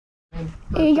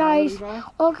Hey guys,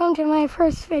 welcome to my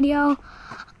first video.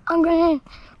 I'm riding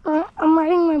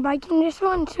my bike in this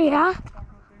one, so yeah.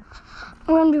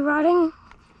 I'm gonna be riding.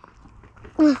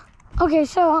 Okay,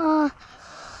 so I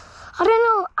don't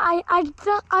know.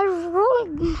 I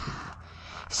rolled.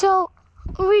 So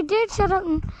we did set up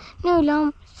new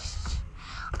lamps.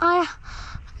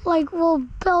 We'll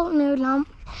build new lamps.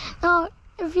 Now,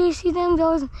 if you see them,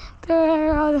 those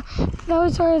are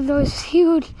those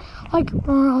huge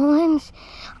rollings.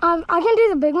 I can do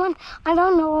the big one. I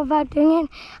don't know about doing it.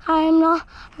 I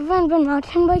haven't been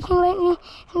mountain biking lately,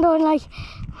 though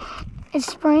it's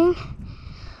spring.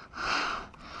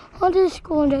 Well, it's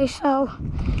school day, so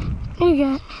you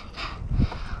get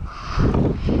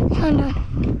kinda.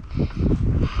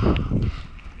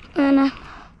 And I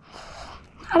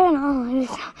don't know.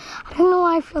 I don't know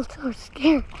why I feel so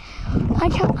scared. I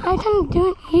can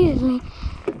do it easily.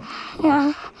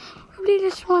 Yeah, probably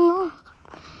just one more.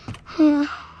 Yeah.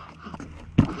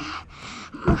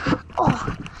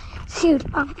 Oh, shoot.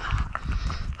 I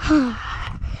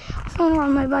was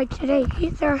on my bike today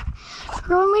either.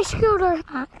 Rode my scooter.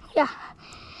 Yeah.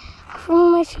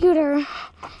 Rode my scooter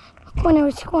when I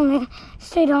was schooling.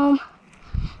 Stayed home.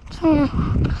 So yeah.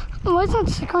 I wasn't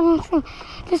sick or anything.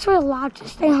 Just was allowed to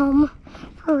stay home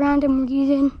for a random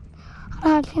reason. I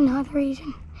don't actually know the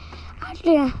reason.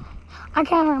 Actually, I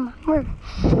can't remember.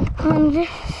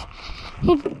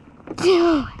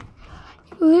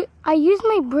 I use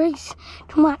my brakes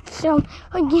too much, so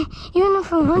even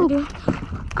if I want to,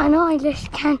 I know I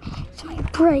just can't use my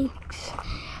brakes,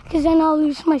 because then I'll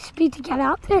lose my speed to get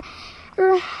out there.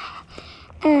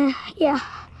 Yeah.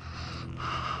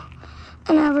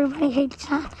 And everybody hates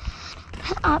that.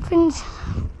 It happens.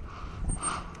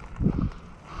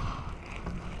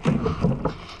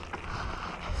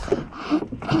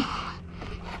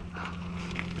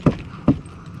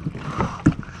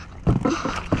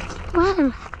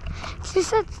 Man, it's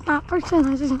just that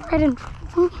person isn't right in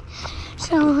front of me.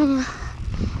 So, yeah.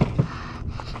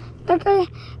 That guy,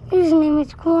 his name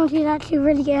is Cool. He's actually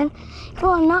really good.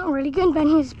 Well, not really good, but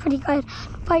he's pretty good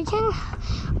biking.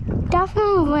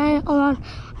 Definitely went a lot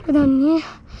further than me.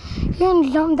 He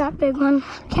can jump that big one.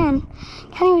 Can't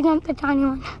even jump the tiny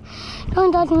one.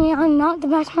 Don't touch me. I'm not the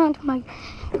best mountain biker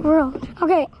in the world.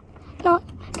 Okay, no,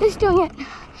 just doing it.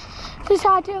 Just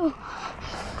had to.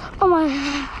 Oh my.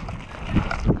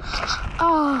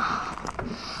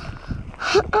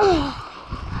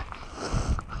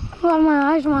 Well,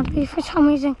 my eyes want to be for some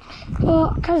reason.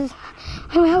 Well, because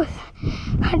my mouth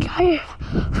had dry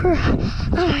for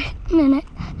a minute.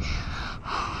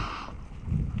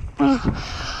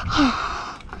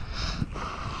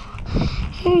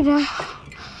 Hey, that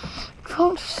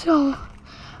felt so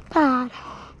bad.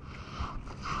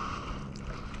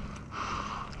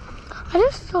 I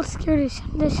just feel scared to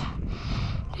send this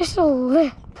just a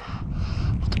lip.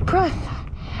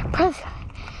 Breath,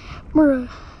 bruh.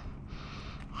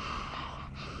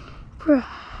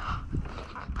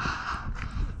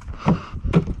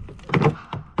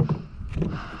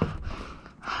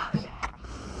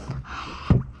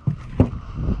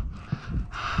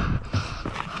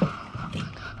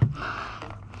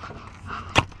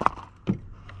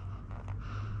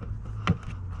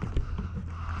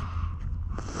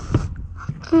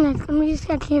 Let me just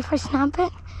get here if I snap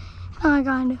it. Now I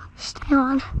gotta stay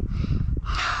on.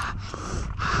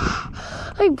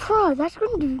 Like, bro, that's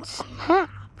when dude snap.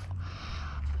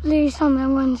 Please tell me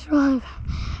I'm going to survive.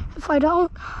 If I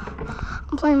don't,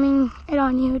 I'm blaming it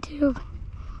on YouTube.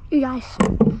 You guys.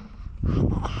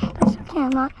 That's okay, I'm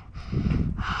not.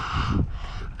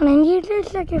 And I need to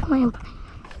check if my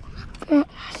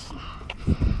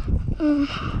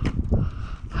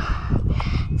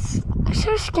it's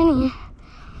so skinny.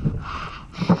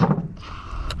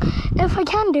 If I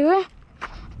can do it,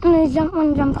 and I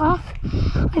jump off,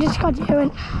 I just got to do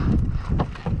it.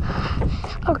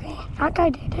 Okay, that guy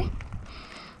did it.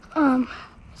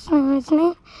 His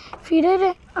name. If he did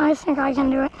it, I think I can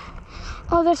do it.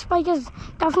 Oh, this bike is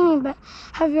definitely a bit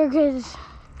heavier because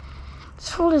it's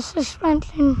full of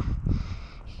suspension.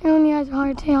 He only has a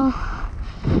hardtail.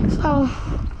 So,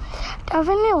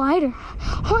 definitely lighter.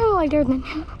 Only lighter than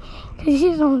him, because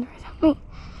he's older than me.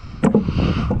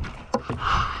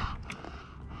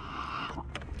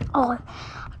 Oh,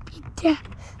 I'd be dead.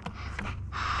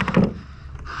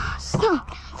 So,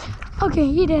 okay,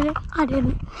 he did it. I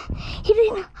didn't. He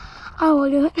didn't. I will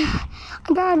do it.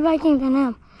 I'm better biking than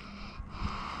him.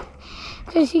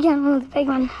 Because he can't move the big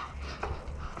one.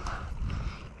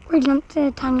 We jumped to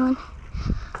the tiny one.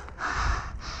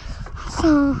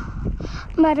 So,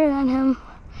 I'm better than him.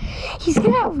 He's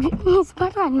better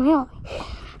than me,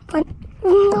 but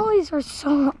These are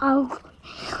so ugly.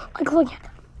 Like, look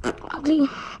at that. Ugly.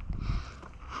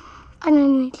 I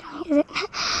don't even tell you it.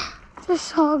 They're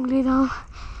so ugly though.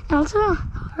 And also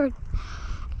hard.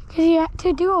 Because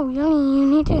to do a wheelie, you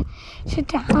need to sit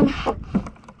down.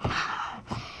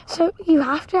 So you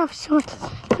have to have so much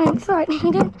strength. So I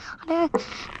needed.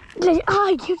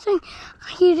 I keep saying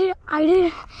I did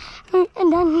it.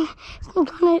 And then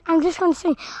I'm just going to say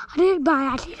I did it by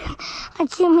accident. I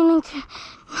keep meaning to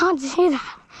not say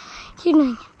that. He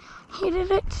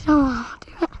did it, so I'll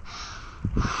do it.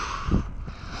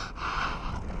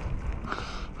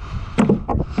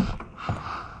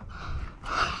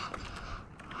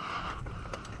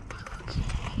 Okay.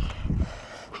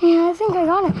 Yeah, I think I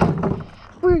got it.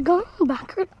 We're going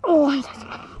backward. Oh, I'm just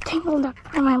tangled up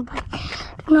on my bike.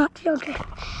 Do not feel good.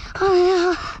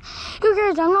 Who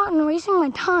cares? I'm not wasting my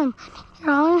time.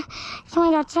 So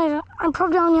my dad said I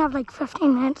probably only have like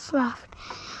 15 minutes left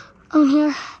on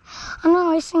here. I'm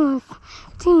not wasting my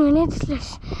 15 minutes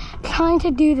just trying to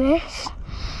do this.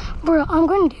 Bro, I'm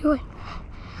going to do it.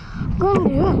 I'm going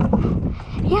to do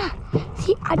it. Yeah.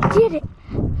 See, I did it.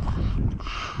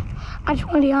 I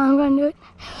told you I'm going to do it.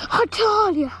 I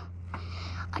told you.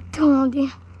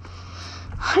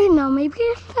 I didn't know. Maybe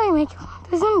if I make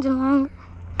this engine longer.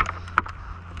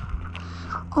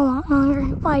 A lot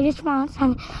longer, but I just balanced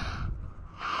on it.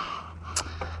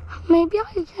 Maybe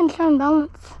I can try and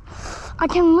balance. I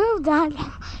can move that,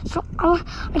 so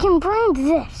I can bring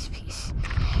this piece.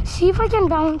 See if I can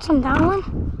balance on that one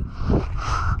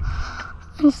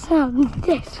instead of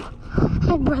this.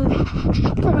 My brother,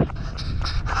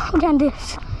 look at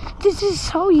this. This is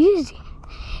so easy.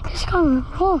 Just gotta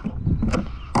roll.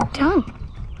 Done.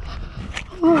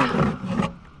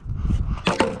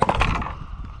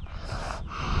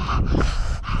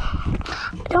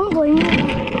 Don't blame me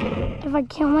if I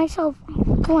kill myself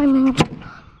blaming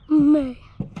me.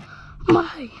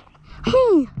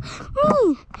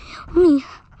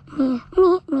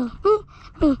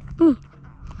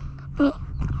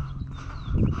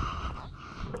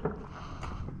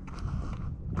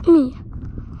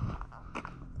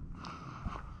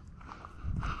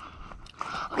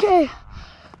 Okay.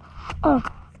 Oh,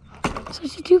 so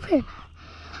stupid.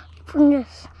 Bring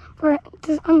this.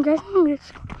 I'm guessing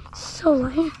this so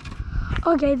light.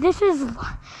 Okay, this is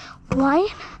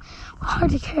light,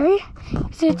 hard to carry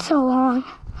because it's so long.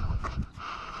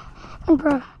 And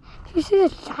bro, do you see the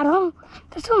shadow?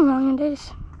 That's how long it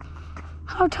is.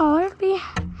 How tall would it be?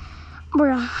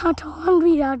 Bro, how tall would it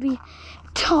be? That would be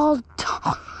tall.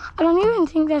 I don't even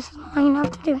think this is long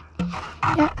enough to do it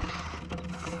yet.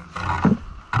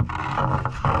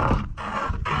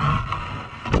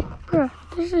 Bro,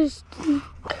 this is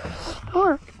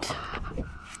short.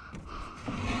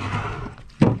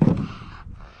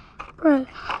 Bro.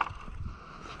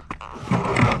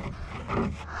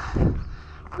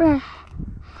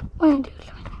 Want to do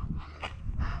something?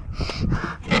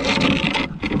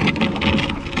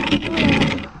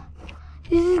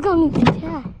 This is gonna be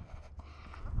bad.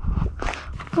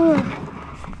 Bro.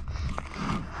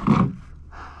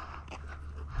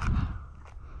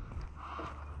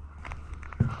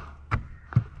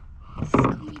 This is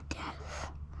gonna be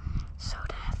death. So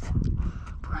death.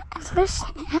 Bro, if this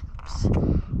snaps,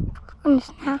 I'm gonna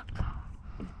snap.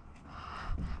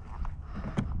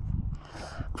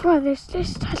 Bro, there's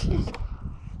this touchless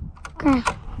ground.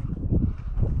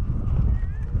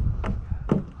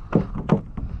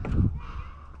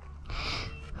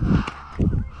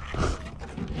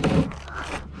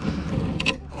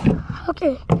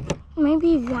 Okay,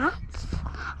 maybe that's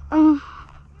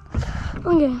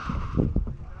okay.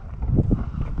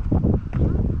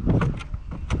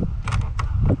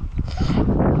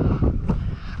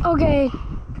 Okay.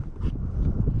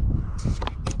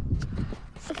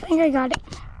 I think I got it.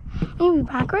 Maybe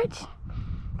backwards.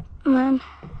 And then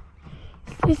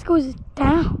this goes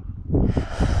down.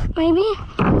 Maybe.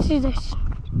 Let's do this.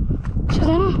 So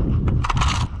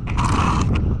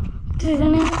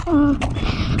then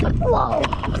whoa.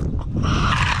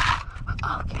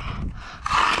 Okay.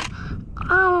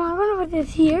 I'm gonna put this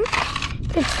here.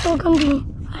 It's still gonna be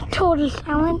a total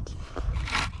silence.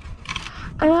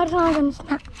 I'm not gonna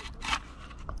snap.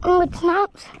 Oh, it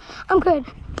snaps. I'm good.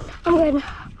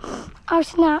 I've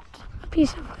snapped a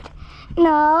piece of wood.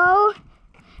 No.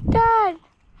 Dad.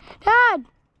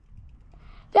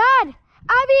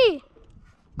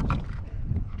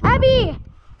 Abby.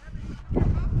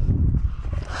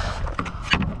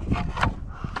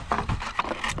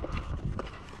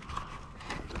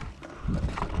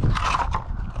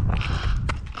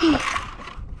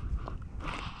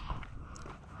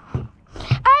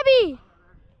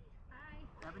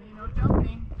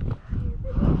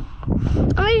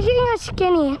 eating a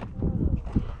skinny.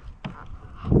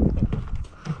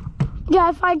 Yeah,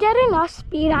 if I get enough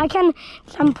speed, I can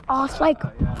jump off. Like,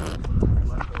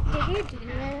 Did you do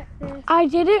that? I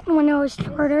did it when it was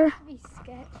shorter. Be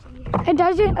sketchy. It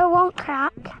doesn't. It won't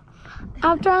crack.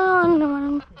 After I'm on the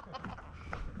one.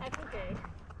 That's okay.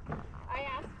 I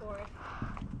asked for it.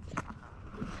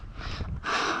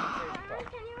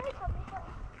 Can you help me?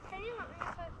 Can you help me?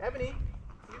 Ebony,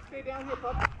 you stay down here,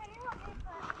 pup. Can you help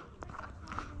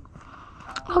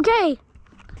me? Okay,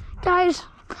 guys,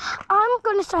 I'm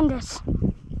gonna send this.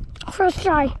 First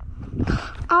try.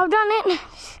 I've done it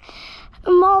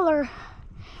smaller.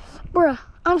 Bruh,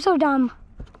 I'm so dumb.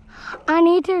 I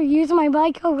need to use my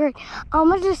bike over. I'm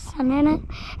gonna just send in it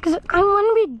because I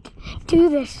want to do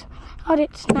this without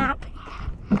it snapping.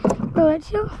 Bro, it's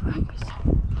so fun.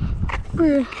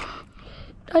 Bro,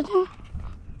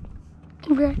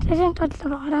 doesn't touch the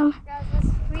bottom. Guys,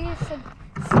 please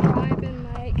subscribe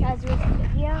and like Ezra's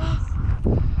videos.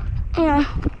 Yeah,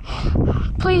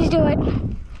 please do it.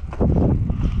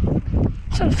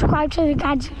 Subscribe to the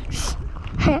gadgets.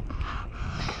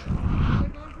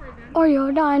 Or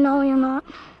you'll die. No, you're not.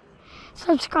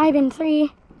 Subscribe in 3,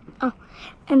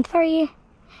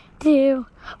 2,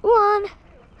 1.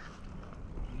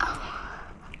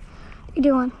 You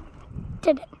do one.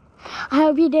 Did it. I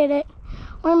hope you did it.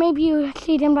 Or maybe you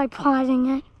cheated by pausing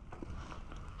it.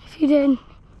 If you did,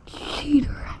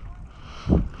 cheater.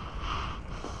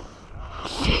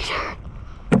 Cheater.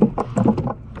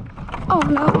 Oh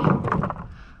no.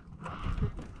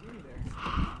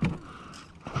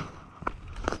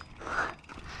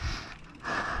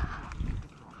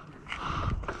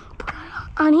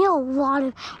 I need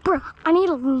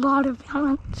a lot of,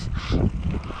 balance.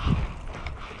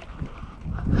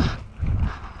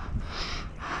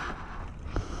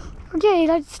 Okay,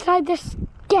 let's try this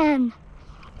again.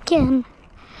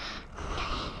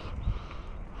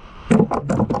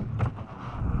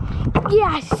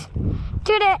 Yes,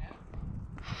 did it.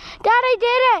 Dad, I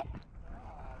did it.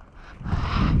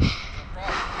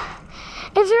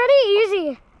 It's really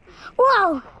easy.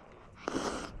 Whoa.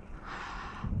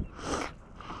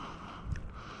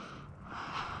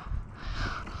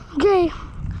 Okay,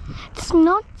 it's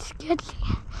not sketchy.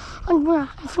 Like, bruh,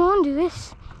 if you want to do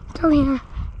this, go here.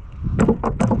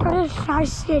 Go to Sky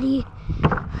City.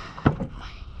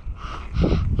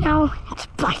 Now it's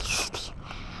Bike City.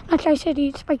 Not Sky City,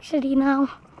 it's Bike City now.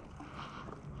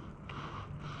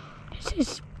 This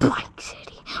is Bike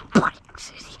City. Bike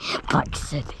City. Bike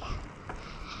City.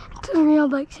 It's a real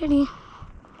Bike City.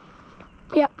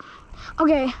 Yep.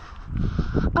 Okay.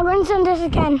 I'm going to send this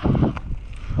again.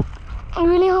 I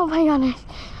really hope I got it.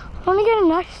 I want to get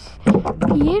enough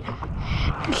speed.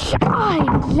 I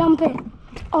jump it.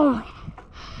 Oh my.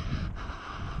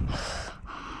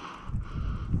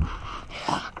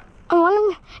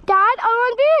 Dad, I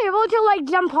want to be able to like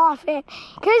jump off it.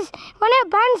 Because when it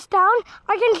bends down,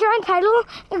 I can turn pedal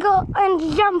and go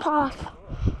and jump off.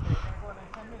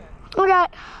 Okay.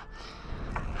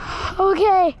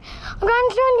 Okay. I'm going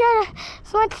to try and get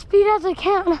as much speed as I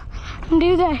can and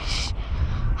do this.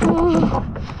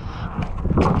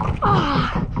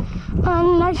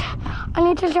 And I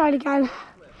need to try it again.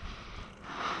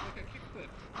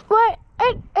 What?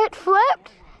 It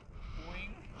flipped?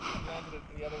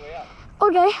 The other way up.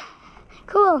 Okay.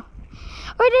 Cool.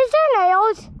 Wait, is there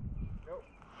nails? Nope.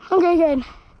 Okay, good.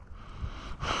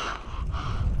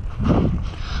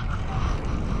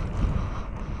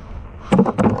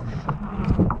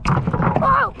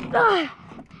 Whoa!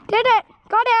 Did it!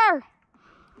 Got air!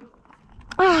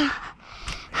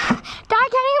 Dad,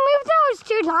 can you move those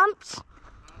 2 jumps?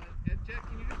 Jack,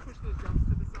 can you just push those jumps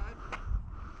to the side?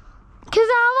 Because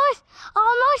I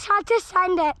almost had to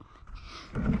send it.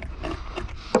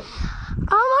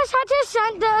 I almost had to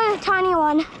send the tiny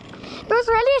one. It was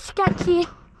really sketchy.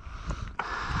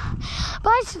 But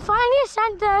I finally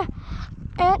sent it.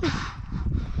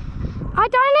 I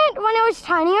done it when it was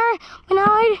tinier, but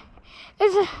now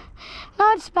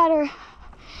it's better.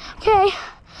 Okay,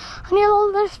 I need a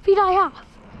little bit of speed I have.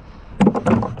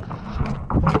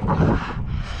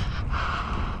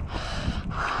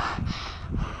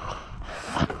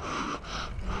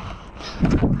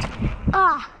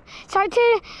 Start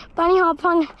to bunny hop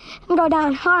on and go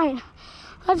down. All right,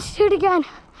 let's do it again.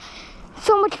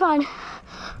 So much fun.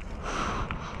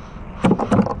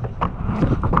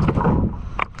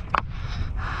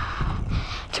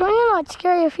 It's really not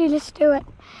scary if you just do it.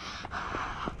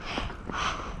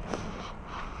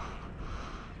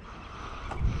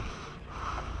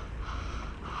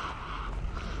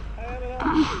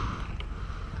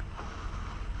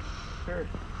 Sure.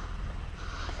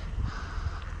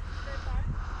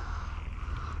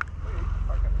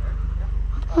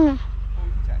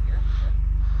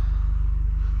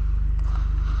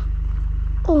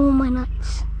 Oh my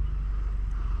nuts.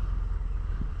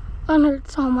 That hurt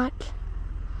so much.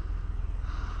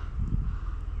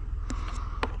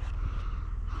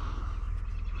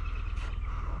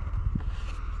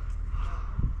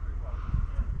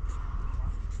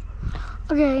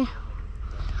 Okay,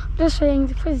 just waiting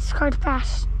for this car to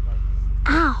pass.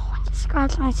 Ow, I just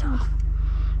scratched myself.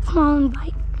 It's my own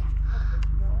bike.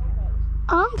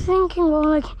 I'm thinking, well,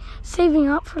 like, saving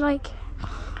up for, like,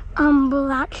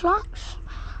 black shocks.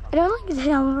 I don't like the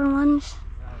silver ones.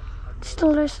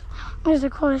 Still, there's the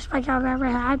coolest bike I've ever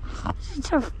had.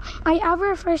 It's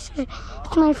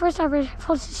my first ever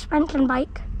full suspension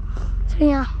bike. So,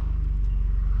 yeah.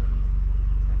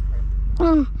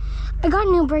 I got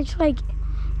new brakes, like,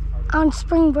 on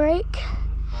spring break,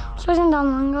 which wasn't that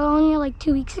long ago, only like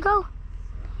 2 weeks ago,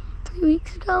 3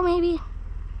 weeks ago, maybe,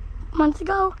 a month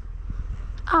ago.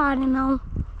 I don't know.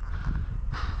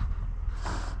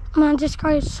 Man, this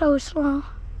car is so slow.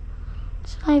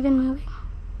 It's not even moving.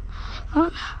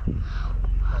 What?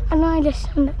 I know I just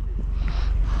sent it.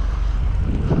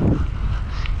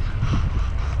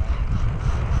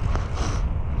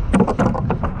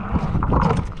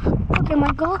 Okay,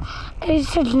 my goal is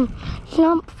to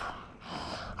jump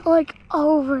like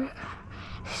over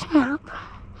snap.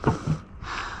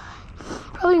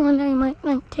 Probably one day I might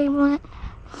like table it.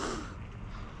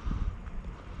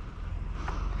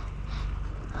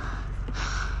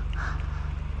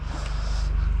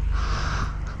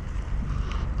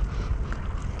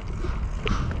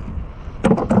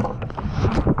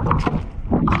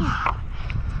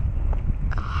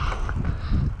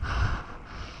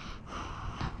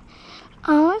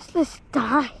 I almost just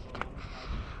died.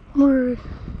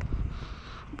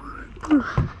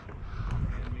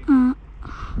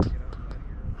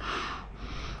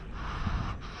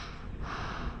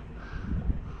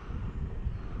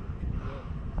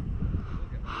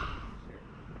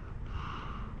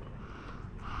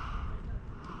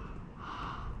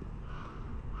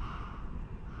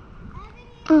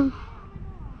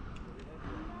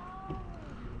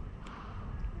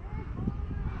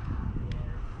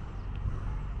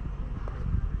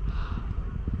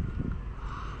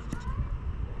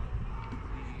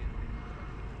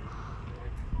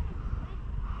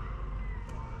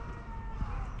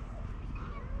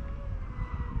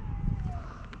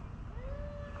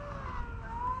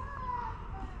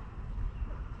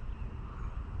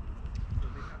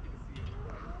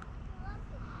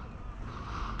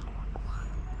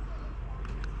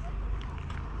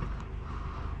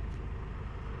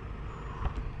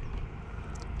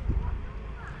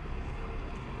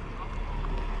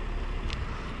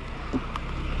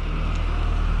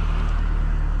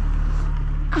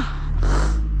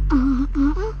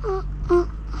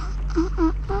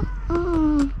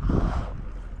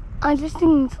 I just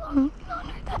think it's longer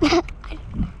than that.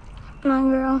 My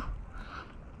girl.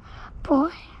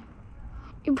 Boy.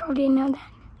 You probably know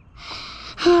that.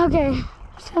 Okay,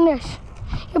 send this.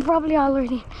 You probably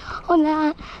already on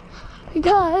that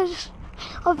because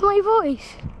of my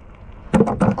voice.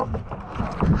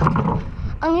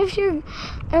 And if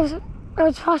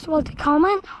it's possible to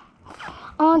comment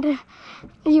on,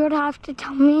 you would have to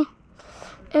tell me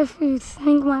if you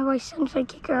think my voice sounds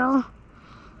like a girl.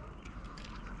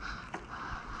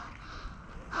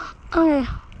 Okay.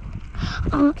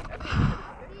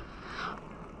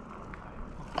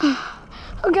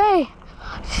 Okay.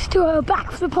 Let's do a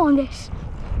backflip on this.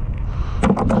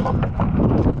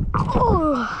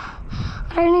 Oh,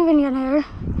 I didn't even get there.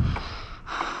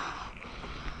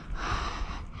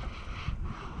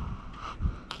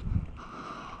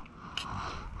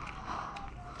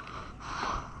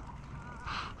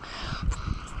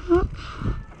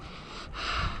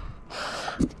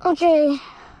 Okay.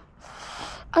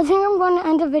 I think I'm going to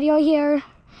end the video here.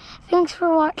 Thanks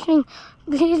for watching.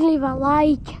 Please leave a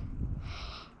like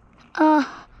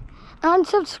and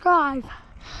subscribe.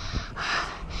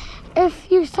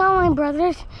 If you saw my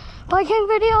brother's biking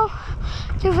video,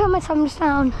 give him a thumbs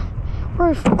down.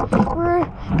 We're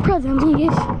brothers.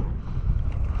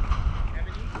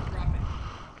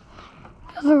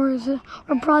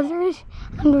 We're brothers,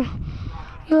 and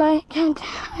we like and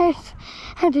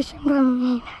I just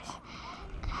me.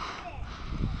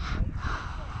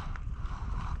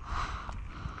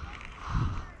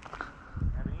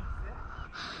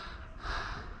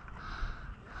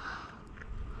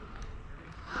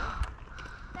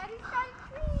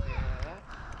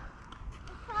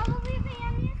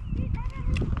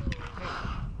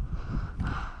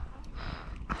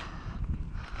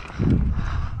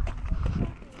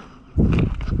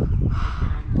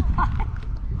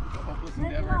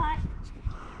 Never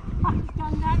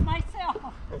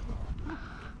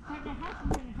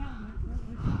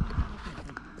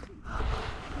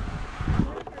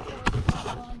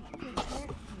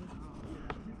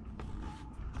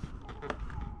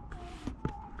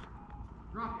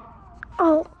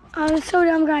I was so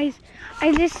dumb, guys.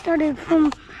 I just started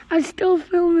film. I was still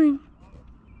filming.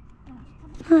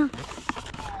 Huh.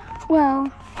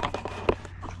 Well,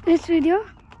 this video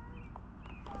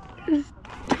is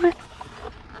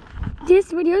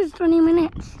 20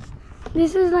 minutes.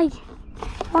 This is like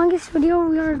longest video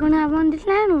we are gonna have on this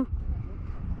channel.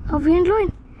 Hope you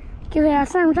enjoyed. Give it a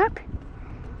thumbs up.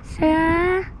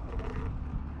 Say,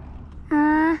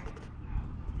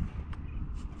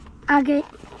 okay,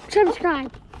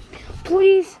 subscribe.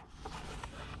 Please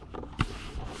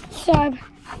subscribe.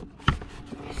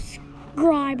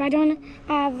 I don't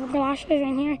have glasses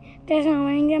in here. There's no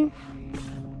wearing them.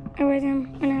 I wear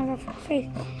them when I have a full face.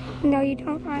 No, you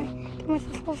don't. I with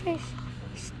a full face.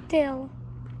 Still.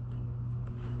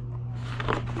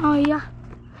 Oh yeah.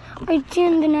 I'll see you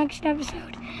in the next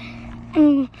episode.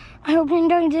 And I hope you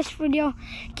enjoyed this video.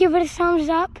 Give it a thumbs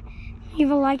up.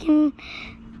 Leave a like and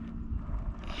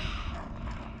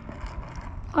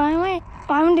what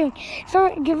I'm doing.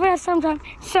 So give it a thumbs up.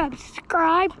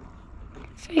 Subscribe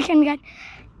so you can get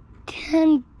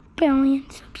 10 billion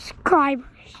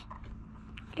subscribers.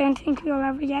 Don't think we'll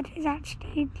ever get to that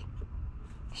stage.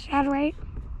 Sad, right?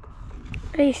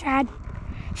 Really sad.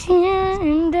 See you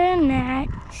in the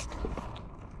next.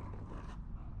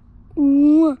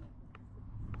 In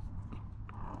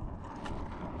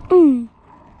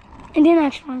the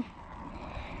next one.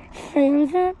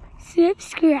 Thumbs up,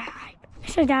 subscribe. I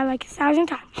said that like 1,000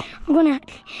 times. I'm gonna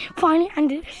finally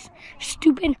end this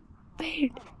stupid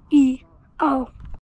video.